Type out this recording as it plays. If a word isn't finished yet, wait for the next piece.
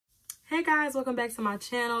Hey guys, welcome back to my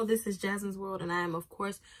channel. This is Jasmine's World and I am of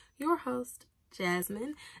course your host,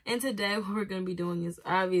 Jasmine. And today what we're going to be doing is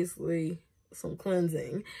obviously some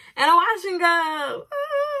cleansing and a wash and go.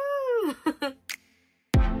 Woo!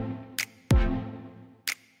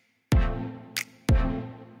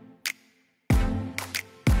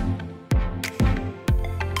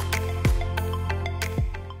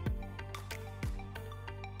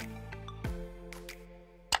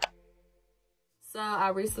 So I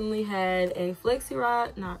recently had a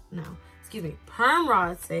perm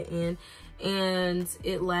rod set in, and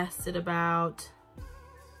it lasted about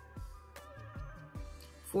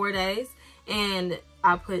 4 days, and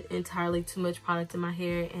I put entirely too much product in my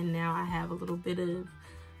hair, and now I have a little bit of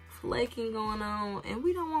flaking going on, and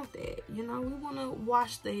we don't want that. You know, we want to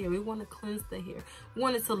wash the hair, we want to cleanse the hair, we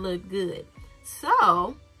want it to look good.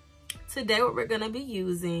 So today what we're going to be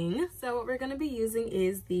using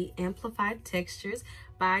is the Amplified Textures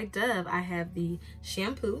by Dove. I have the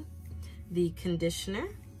shampoo, the conditioner,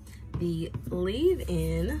 the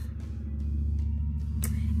leave-in,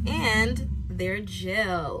 and their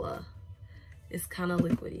gel. It's kind of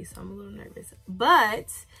liquidy, so I'm a little nervous.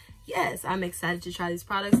 But yes, I'm excited to try these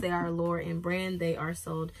products. They are lower end brand. They are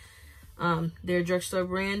sold, they're a drugstore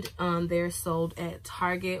brand. They're sold at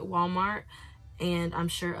Target, Walmart, and I'm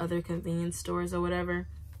sure other convenience stores or whatever,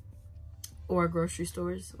 or grocery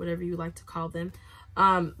stores, whatever you like to call them.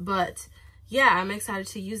 But yeah, I'm excited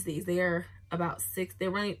to use these. They are about they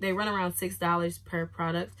run around $6 per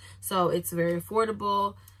product, so it's very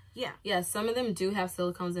affordable. Yeah, some of them do have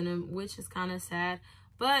silicones in them, which is kind of sad,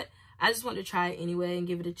 but I just want to try it anyway and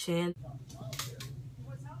give it a chance.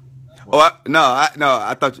 Oh,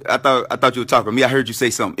 I thought you were talking to me. I heard you say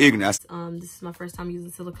something ignorant. This is my first time using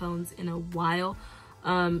silicones in a while.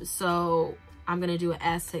 So I'm gonna do an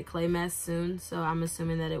Aztec clay mask soon. So I'm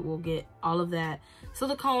assuming that it will get all of that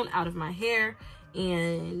silicone out of my hair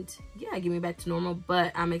and yeah, get me back to normal.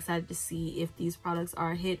 But I'm excited to see if these products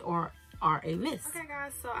are a hit or are a miss. Okay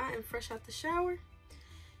guys, so I am fresh out the shower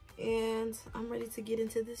and I'm ready to get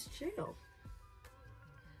into this gel.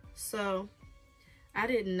 So I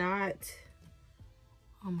did not,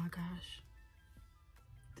 oh my gosh.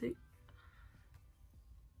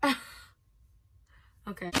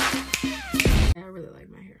 Okay. I really like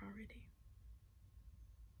my hair already.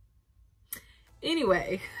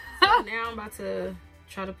 Anyway, now I'm about to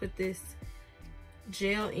try to put this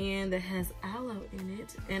gel in that has aloe in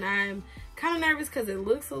it. And I'm kind of nervous because it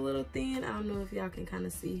looks a little thin. I don't know if y'all can kind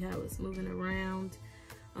of see how it's moving around.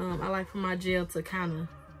 I like for my gel to kind of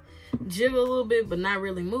jiggle a little bit but not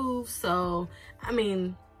really move. So I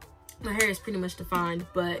mean, my hair is pretty much defined,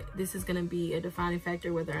 but this is gonna be a defining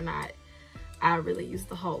factor whether or not I really use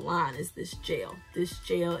the whole line. Is this gel. This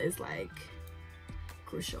gel is like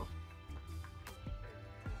crucial.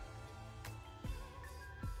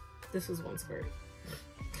 This was one skirt.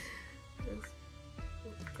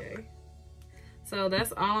 Okay, so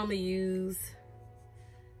that's all I'm gonna use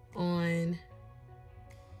on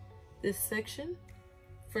this section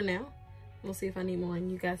for now. We'll see if I need more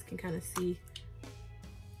and you guys can kind of see.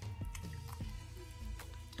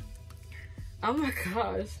 Oh my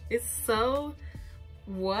gosh, it's so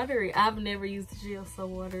watery. I've never used a gel so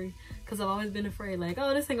watery because I've always been afraid like,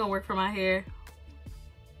 oh, this ain't gonna work for my hair.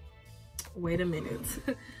 Wait a minute.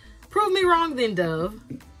 Prove me wrong then, Dove.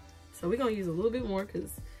 So we're gonna use a little bit more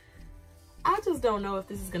because I just don't know if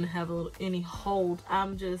this is gonna have any hold.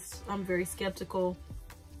 I'm very skeptical.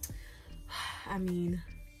 I mean,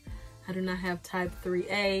 I do not have type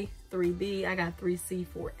 3A, 3B. I got 3C,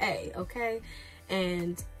 4A, okay?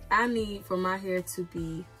 And I need for my hair to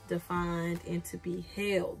be defined and to be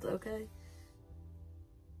held, okay?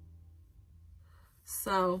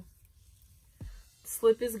 So,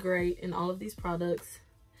 slip is great in all of these products.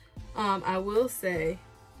 I will say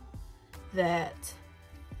that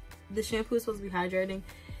the shampoo is supposed to be hydrating.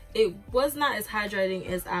 It was not as hydrating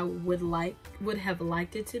as I would have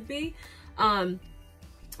liked it to be.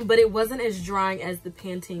 But it wasn't as drying as the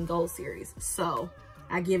Pantene Gold series, so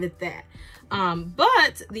I give it that.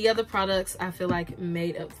 But the other products I feel like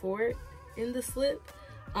made up for it in the slip.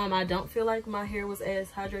 I don't feel like my hair was as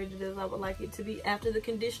hydrated as I would like it to be after the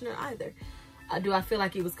conditioner either. Do I feel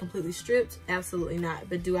like it was completely stripped? Absolutely not.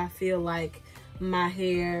 But do I feel like my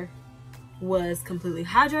hair was completely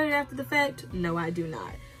hydrated after the fact? No, I do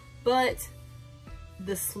not. But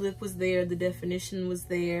the slip was there, the definition was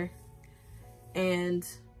there, and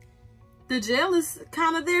the gel is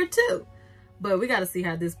kind of there too. But we gotta see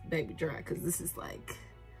how this baby dry, because this is like,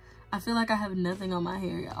 I feel like I have nothing on my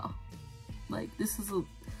hair, y'all. Like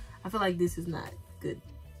I feel like this is not good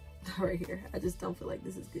right here. I just don't feel like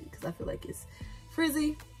this is good because I feel like it's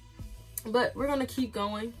frizzy But we're gonna keep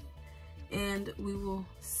going and we will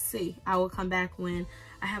see. I will come back when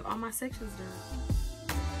I have all my sections done.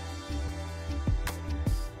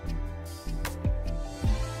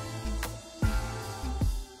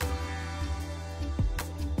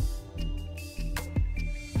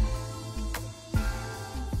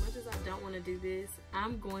 Do this,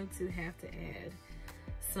 I'm going to have to add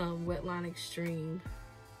some Wetline Extreme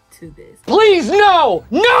to this. Please, no!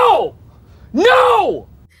 No! No!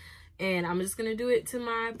 And I'm just gonna do it to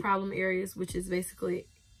my problem areas, which is basically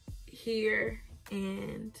here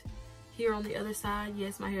and here on the other side.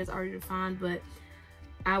 Yes, my hair is already defined, but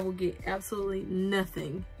I will get absolutely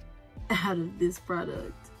nothing out of this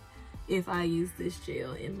product if I use this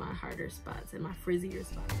gel in my harder spots and my frizzier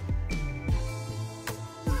spots.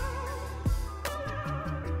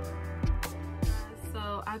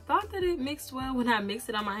 I thought that it mixed well when I mixed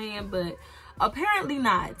it on my hand, but apparently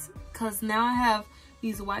not, because now I have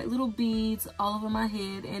these white little beads all over my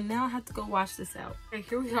head, and now I have to go wash this out. Okay,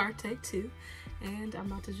 here we are, take 2, and I'm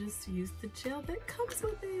about to just use the gel that comes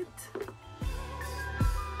with it.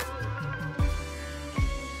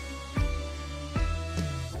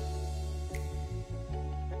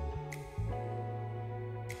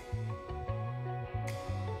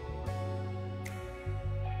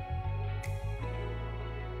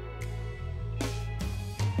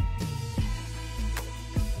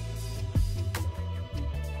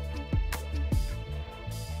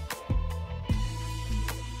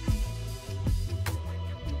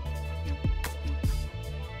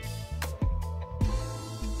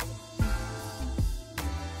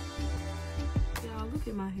 Look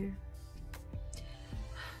at my hair.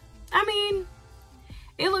 I mean,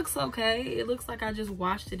 it looks okay. It looks like I just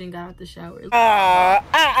washed it and got out the shower.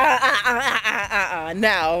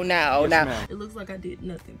 No. It looks like I did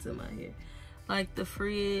nothing to my hair. Like, the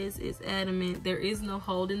frizz is adamant. There is no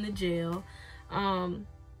hold in the gel.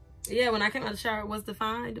 Yeah, when I came out of the shower, it was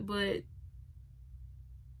defined, but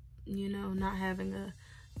you know, not having a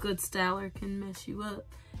good styler can mess you up,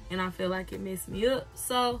 and I feel like it messed me up.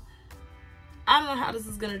 So I don't know how this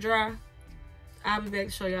is gonna dry. I'll be back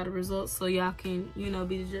to show y'all the results so y'all can, you know,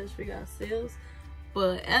 be the judge for yourselves.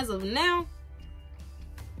 But as of now,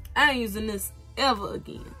 I ain't using this ever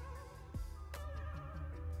again.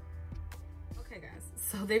 Okay guys,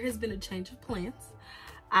 so there has been a change of plans.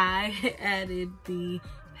 I added the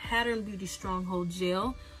Pattern Beauty Stronghold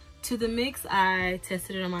Gel to the mix. I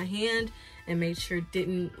tested it on my hand and made sure it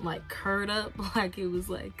didn't like curd up like it was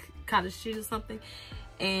like cottage cheese or something.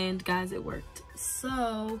 And guys, it worked.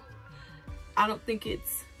 So I don't think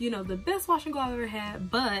it's, you know, the best wash and go I've ever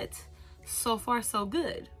had, but so far so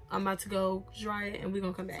good. I'm about to go dry it and we're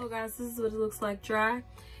gonna come back. So guys, this is what it looks like dry,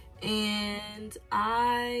 and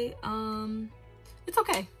it's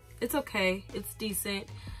okay. It's okay. It's decent.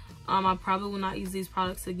 I probably will not use these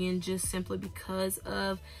products again just simply because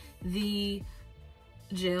of the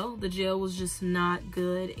gel. The gel was just not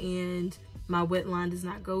good, and my wet line does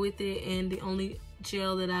not go with it, and the only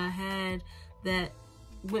gel that I had that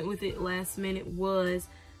went with it last minute was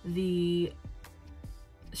the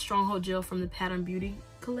Stronghold gel from the Pattern Beauty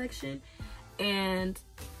collection. And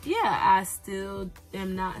yeah, I still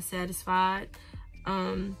am not satisfied.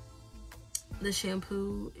 The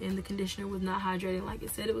shampoo and the conditioner was not hydrating like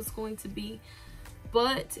it said it was going to be,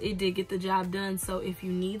 but it did get the job done. So if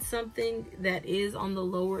you need something that is on the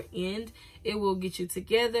lower end, it will get you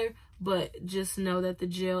together. But just know that the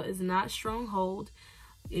gel is not Stronghold.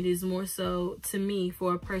 It is more so, to me,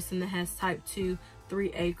 for a person that has type 2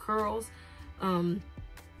 3A curls.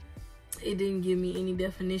 It didn't give me any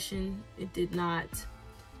definition. It did not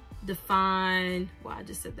define. Well, I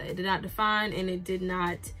just said that. It did not define, and it did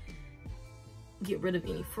not get rid of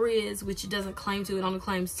any frizz, which it doesn't claim to. It only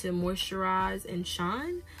claims to moisturize and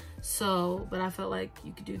shine. So, but I felt like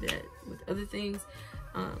you could do that with other things.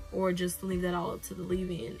 Or just leave that all up to the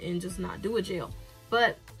leave-in and just not do a gel.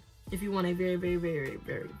 But if you want a very, very, very,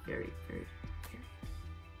 very, very, very,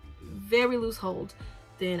 very loose hold,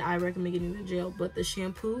 then I recommend getting the gel. But the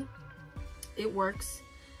shampoo, it works.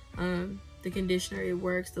 The conditioner, it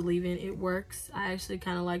works. The leave-in, it works. I actually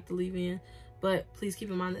kind of like the leave-in, but please keep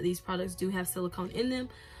in mind that these products do have silicone in them.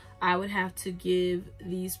 I would have to give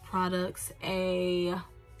these products a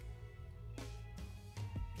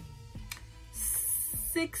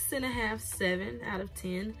 6.5, 7 out of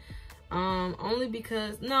 10. Only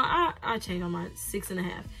because, no, I changed on mine,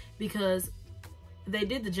 6.5, because they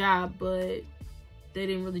did the job, but they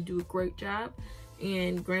didn't really do a great job.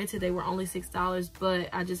 And granted, they were only $6, but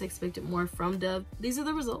I just expected more from Dove. These are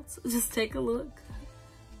the results. Just take a look.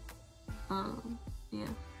 Yeah,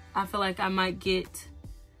 I feel like I might get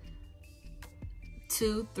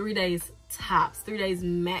 2-3 days tops, 3 days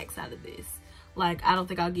max out of this. Like, I don't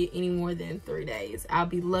think I'll get any more than 3 days. I'll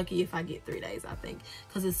be lucky if I get 3 days, I think,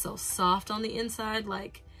 because it's so soft on the inside.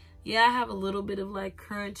 Like, yeah, I have a little bit of like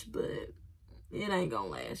crunch, but it ain't gonna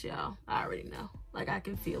last, y'all. I already know. Like, I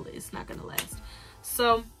can feel it. It's not gonna last.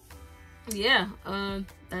 So yeah,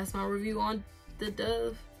 that's my review on the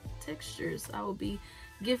Dove textures. I will be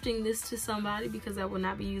gifting this to somebody because I will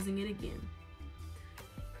not be using it again.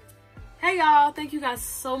 Hey y'all, thank you guys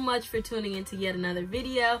so much for tuning in to yet another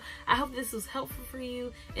video. I hope this was helpful for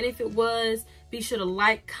you, and if it was, be sure to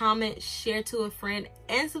like, comment, share to a friend,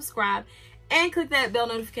 and subscribe, and click that bell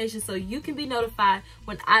notification so you can be notified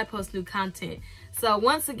when I post new content. So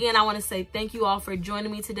once again, I want to say thank you all for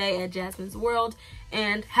joining me today at Jasmine's World,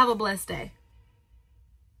 and have a blessed day.